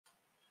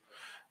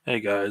Hey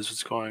guys,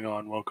 what's going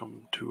on?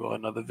 Welcome to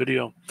another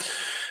video.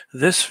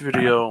 This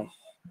video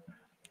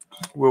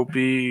will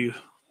be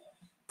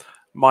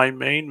my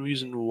main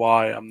reason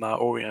why I'm not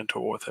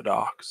Oriental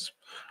Orthodox.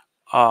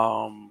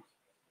 Um,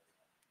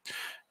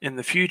 in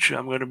the future,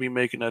 I'm going to be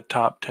making a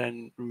top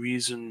 10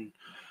 reasons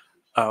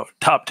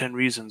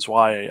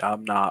why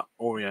I'm not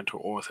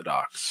Oriental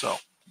Orthodox.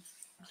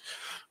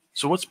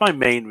 So what's my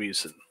main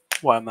reason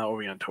why I'm not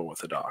Oriental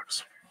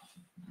Orthodox?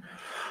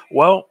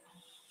 Well,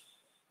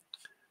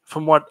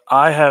 from what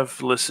I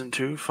have listened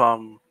to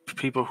from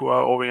people who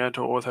are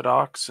Oriental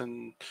Orthodox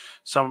and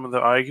some of the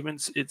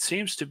arguments, it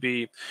seems to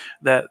be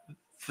that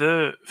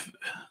the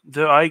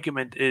the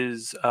argument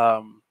is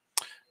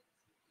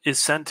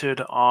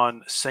centered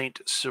on Saint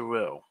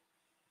Cyril,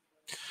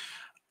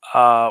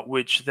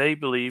 which they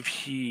believe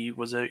he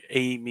was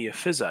a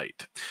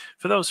Miaphysite.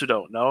 For those who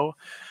don't know,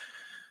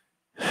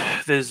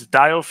 there's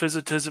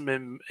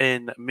Diophysitism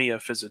and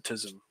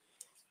Miaphysitism.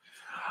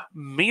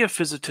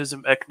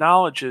 Miaphysitism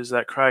acknowledges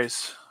that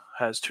Christ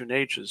has two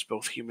natures,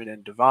 both human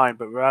and divine,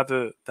 but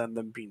rather than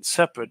them being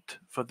separate,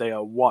 for they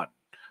are one.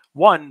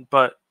 One,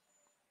 but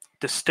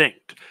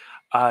distinct.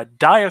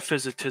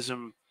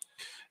 Diaphysitism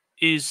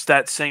is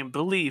that same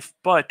belief,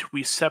 but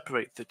we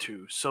separate the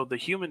two. So the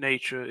human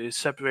nature is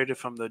separated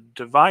from the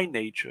divine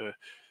nature,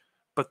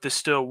 but they're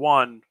still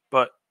one,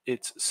 but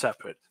it's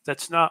separate.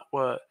 That's not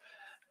what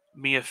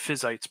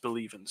Miaphysites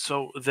believe in.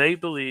 So they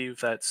believe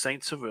that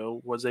Saint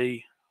Cyril was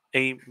a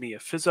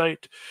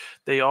Miaphysite.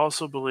 They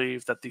also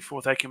believe that the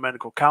Fourth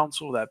Ecumenical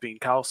Council, that being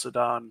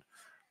Chalcedon,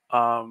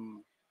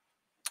 um,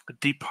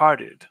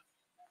 departed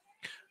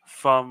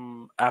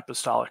from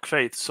apostolic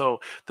faith. So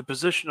the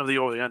position of the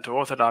Oriental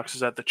Orthodox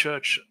is that the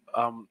Church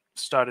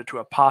started to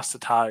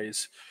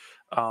apostatize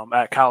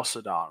at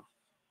Chalcedon,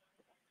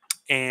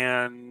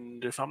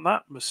 and if I'm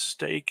not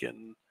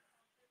mistaken,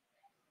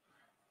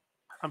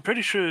 I'm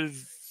pretty sure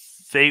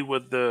they were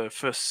the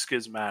first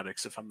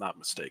schismatics, if I'm not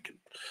mistaken.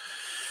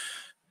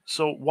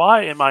 So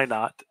why am I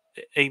not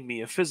a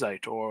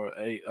Miaphysite or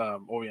a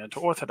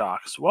Oriental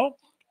Orthodox? Well,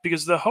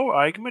 because the whole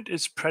argument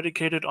is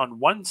predicated on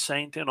one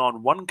saint and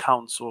on one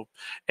council,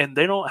 and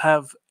they don't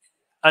have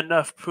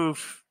enough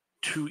proof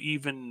to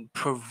even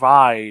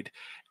provide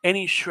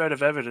any shred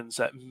of evidence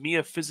that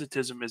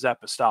Miaphysitism is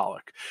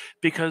apostolic.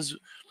 Because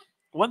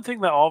one thing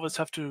that all of us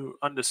have to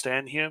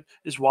understand here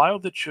is while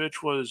the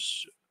church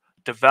was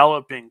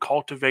developing,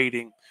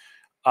 cultivating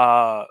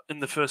in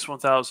the first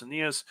 1,000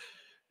 years,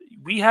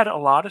 we had a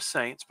lot of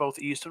saints, both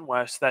East and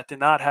West, that did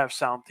not have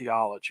sound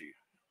theology.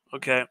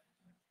 Okay.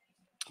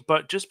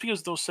 But just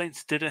because those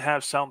saints didn't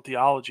have sound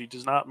theology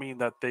does not mean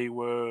that they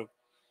were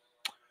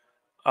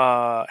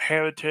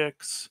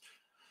heretics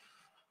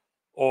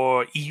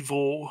or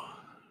evil,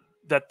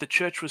 that the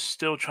church was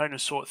still trying to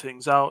sort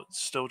things out,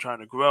 still trying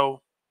to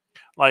grow.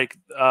 Like,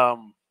 there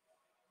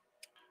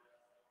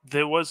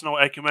was no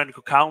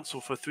ecumenical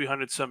council for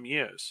 300 some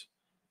years,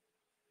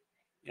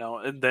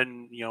 and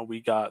then,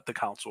 we got the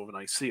Council of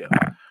Nicaea,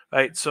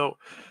 right? So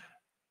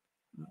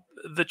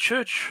the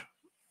church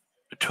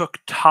took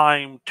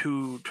time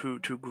to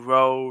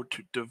grow,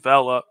 to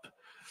develop.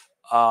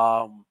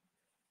 Um,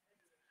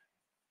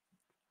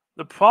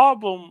 the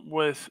problem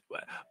with,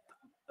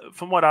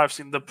 from what I've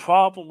seen, the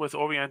problem with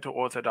Oriental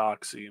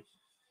Orthodoxy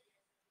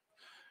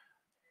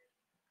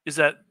is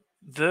that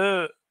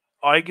the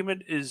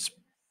argument is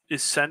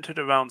centered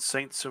around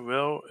Saint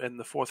Cyril and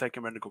the Fourth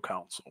Ecumenical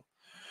Council.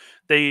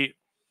 They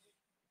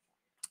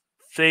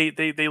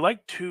they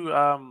like to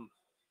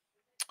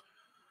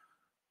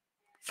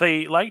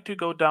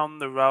go down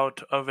the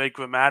route of a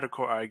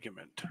grammatical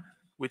argument,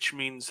 which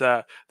means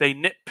they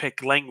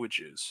nitpick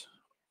languages.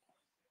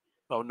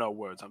 Oh, no,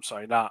 words. I'm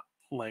sorry, not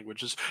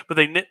languages, but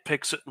they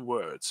nitpick certain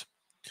words.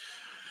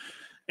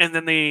 And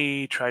then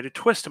they try to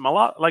twist them a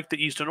lot like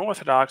the Eastern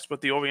Orthodox,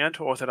 but the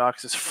Oriental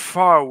Orthodox is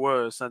far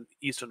worse than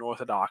Eastern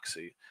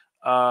Orthodoxy.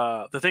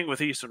 The thing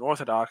with Eastern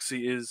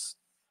Orthodoxy is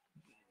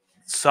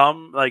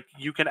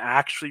you can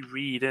actually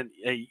read an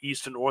a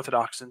Eastern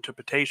Orthodox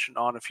interpretation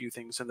on a few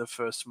things in the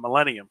first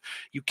millennium.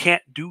 You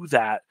can't do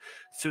that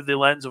through the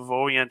lens of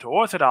Oriental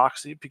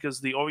Orthodoxy because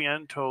the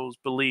Orientals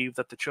believe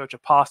that the church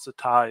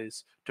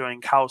apostatized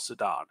during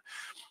Chalcedon.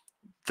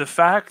 The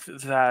fact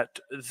that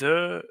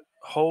the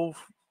whole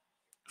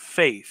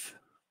faith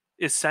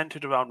is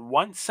centered around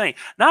one saint,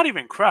 not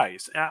even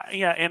Christ.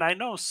 Yeah, and I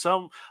know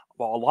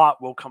a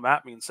lot will come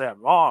at me and say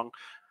I'm wrong,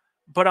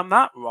 but I'm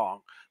not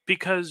wrong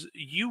because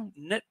you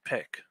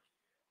nitpick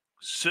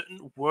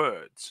certain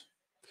words,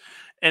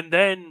 and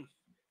then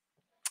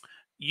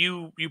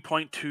you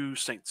point to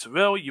Saint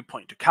Cyril, you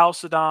point to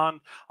Chalcedon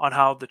on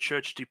how the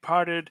church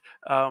departed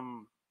at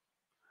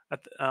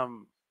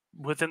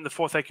within the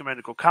Fourth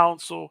Ecumenical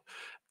Council,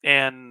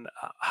 and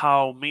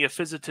how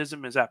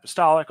Miaphysitism is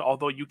apostolic,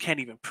 although you can't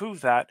even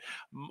prove that.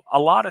 A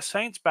lot of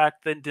saints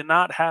back then did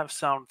not have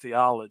sound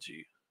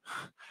theology.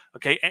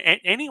 Okay,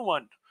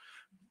 anyone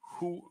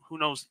who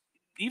knows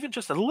even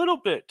just a little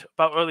bit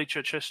about early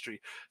church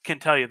history can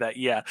tell you that,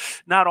 yeah,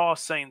 not all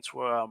saints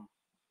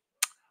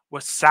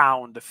were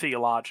sound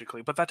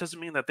theologically, but that doesn't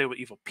mean that they were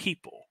evil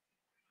people.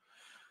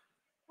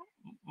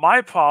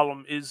 My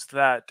problem is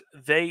that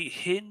they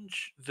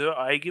hinge their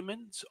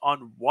arguments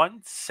on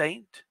one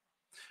saint,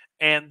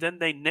 and then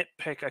they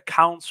nitpick a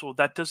council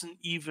that doesn't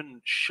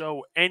even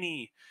show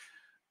any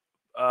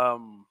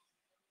um,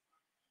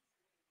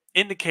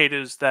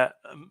 indicators that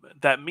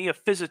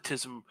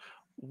Miaphysitism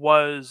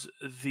was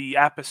the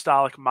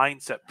apostolic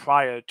mindset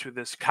prior to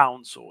this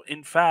council.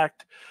 In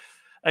fact,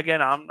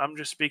 again, I'm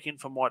just speaking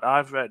from what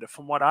I've read.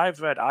 From what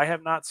I've read, I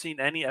have not seen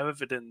any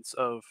evidence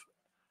of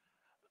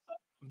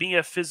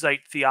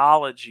Miaphysite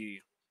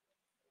theology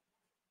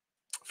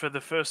for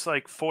the first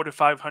like 400 to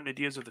 500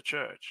 years of the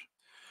church.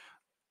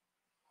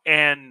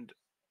 And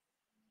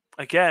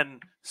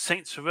again,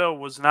 Saint Cyril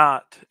was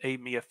not a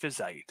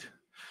Miaphysite,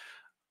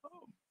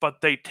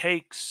 but they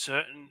take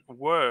certain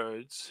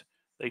words,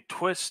 they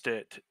twist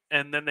it,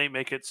 and then they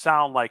make it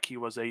sound like he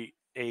was a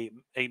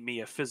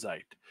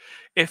Miaphysite.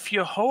 If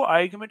your whole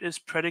argument is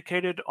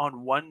predicated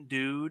on one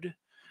dude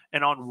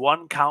and on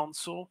one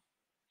council,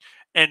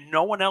 and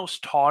no one else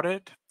taught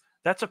it,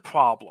 that's a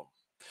problem.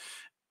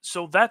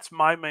 So that's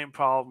my main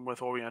problem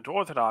with Oriental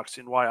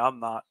Orthodoxy and why I'm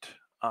not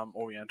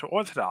Oriental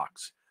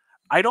Orthodox.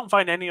 I don't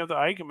find any of the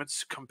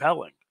arguments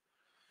compelling.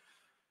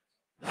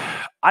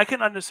 I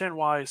can understand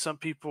why some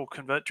people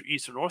convert to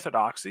Eastern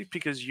Orthodoxy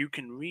because you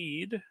can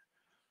read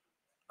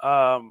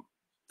um,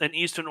 an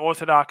Eastern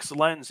Orthodox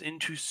lens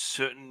into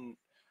certain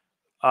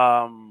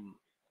um,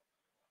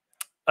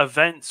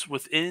 events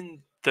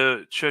within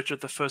the Church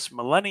of the First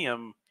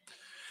Millennium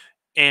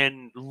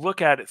and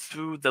look at it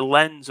through the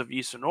lens of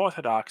Eastern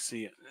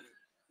Orthodoxy.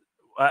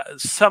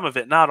 Some of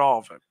it, not all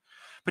of it.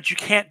 But you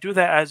can't do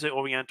that as an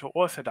Oriental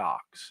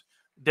Orthodox.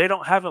 They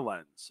don't have a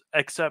lens,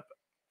 except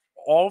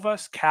all of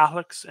us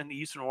Catholics and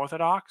Eastern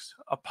Orthodox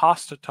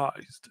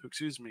apostatized,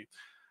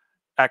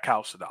 at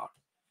Chalcedon.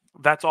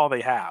 That's all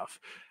they have.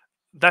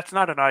 That's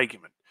not an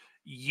argument.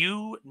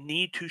 You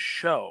need to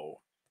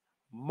show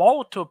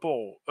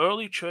multiple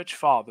early church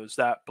fathers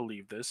that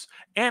believe this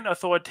and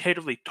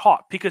authoritatively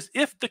taught. Because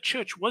if the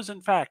church was,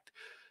 in fact,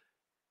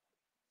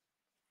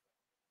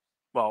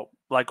 well,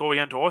 like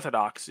Oriental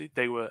Orthodoxy,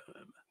 they were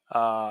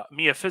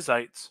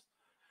Miaphysites,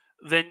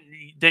 then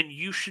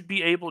you should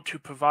be able to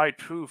provide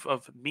proof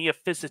of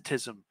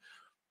Miaphysitism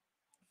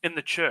in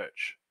the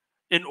church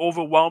in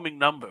overwhelming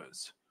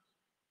numbers.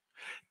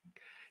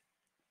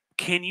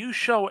 Can you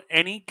show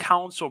any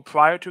council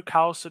prior to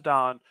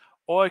Chalcedon,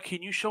 or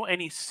can you show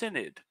any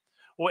synod,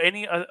 or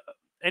any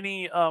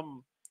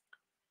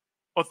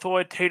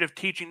authoritative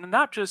teaching,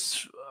 not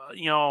just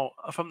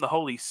from the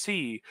Holy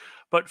See,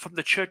 but from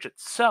the church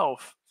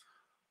itself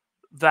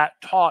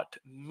that taught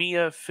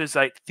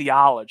Miaphysite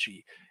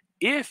theology?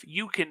 If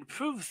you can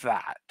prove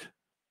that,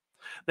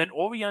 then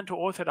Oriental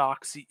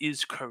Orthodoxy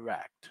is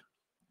correct.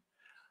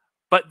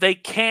 But they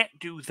can't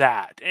do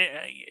that,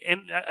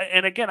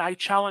 and again, I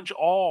challenge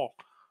all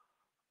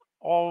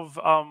of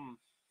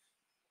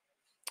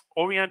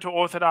Oriental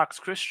Orthodox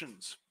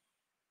Christians.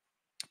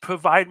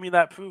 Provide me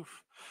that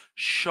proof.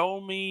 Show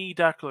me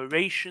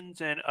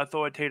declarations and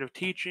authoritative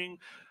teaching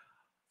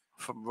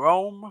from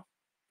Rome,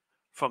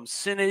 from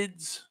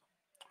synods,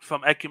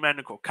 from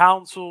ecumenical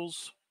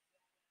councils.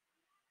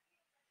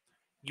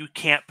 You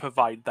can't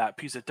provide that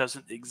because it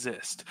doesn't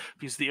exist.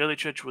 Because the early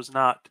church was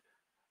not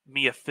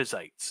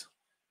Miaphysites.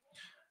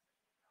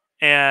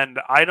 And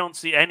I don't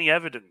see any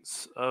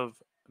evidence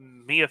of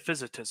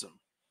Miaphysitism.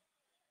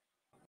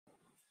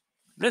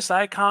 This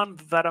icon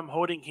that I'm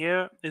holding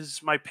here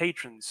is my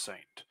patron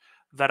saint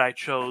that I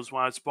chose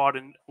when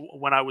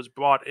I was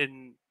brought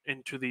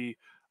into the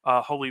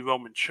Holy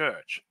Roman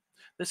Church.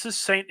 This is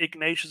Saint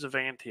Ignatius of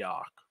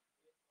Antioch.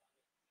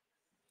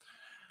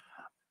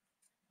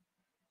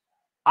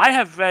 I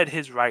have read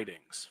his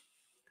writings,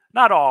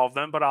 not all of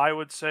them, but I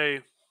would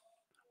say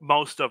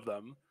most of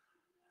them.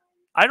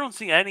 I don't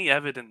see any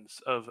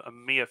evidence of a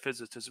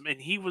Miaphysitism, and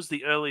he was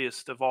the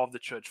earliest of all the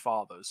church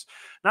fathers.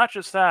 Not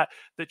just that,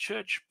 the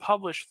church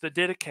published the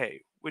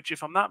Didache, which,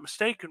 if I'm not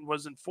mistaken,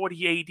 was in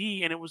 40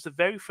 AD, and it was the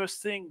very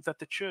first thing that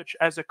the church,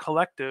 as a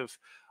collective,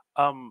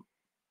 um,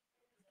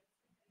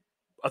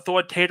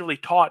 authoritatively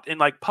taught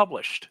and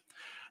published.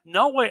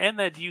 Nowhere in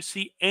there do you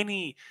see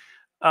any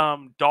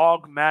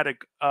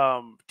dogmatic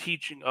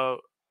teaching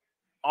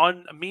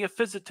on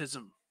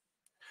Miaphysitism.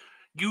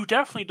 You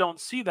definitely don't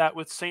see that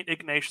with Saint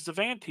Ignatius of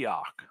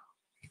Antioch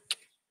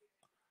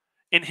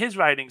in his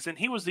writings, and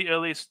he was the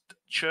earliest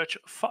church.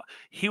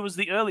 He was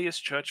the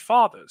earliest church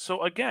father.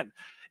 So again,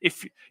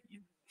 if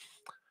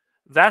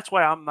that's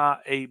why I'm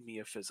not a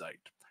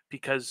Miaphysite,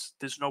 because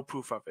there's no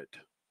proof of it.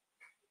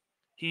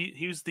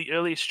 He was the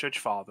earliest church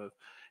father,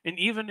 and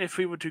even if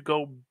we were to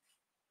go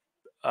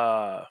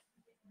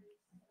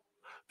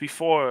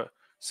before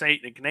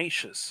Saint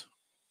Ignatius,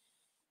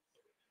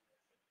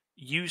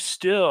 you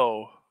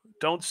still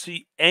don't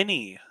see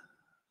any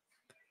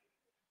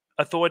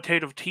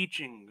authoritative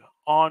teaching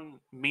on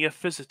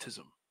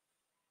Miaphysitism.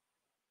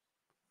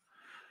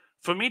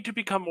 For me to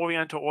become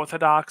Oriental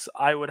Orthodox,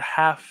 I would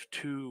have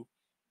to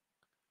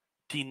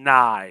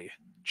deny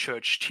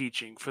church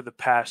teaching for the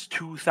past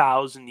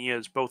 2,000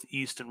 years, both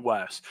East and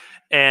West.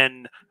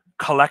 And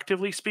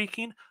collectively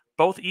speaking,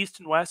 both East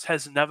and West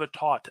has never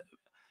taught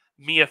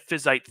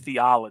Miaphysite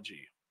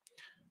theology.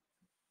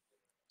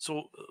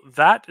 So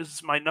that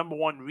is my number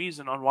one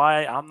reason on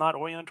why I'm not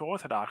Oriental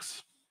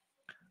Orthodox.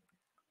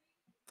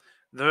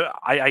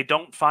 I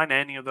don't find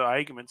any of the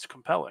arguments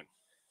compelling.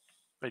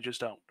 I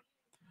just don't.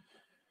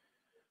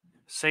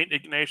 Saint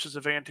Ignatius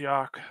of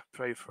Antioch,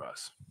 pray for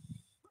us.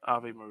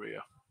 Ave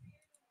Maria.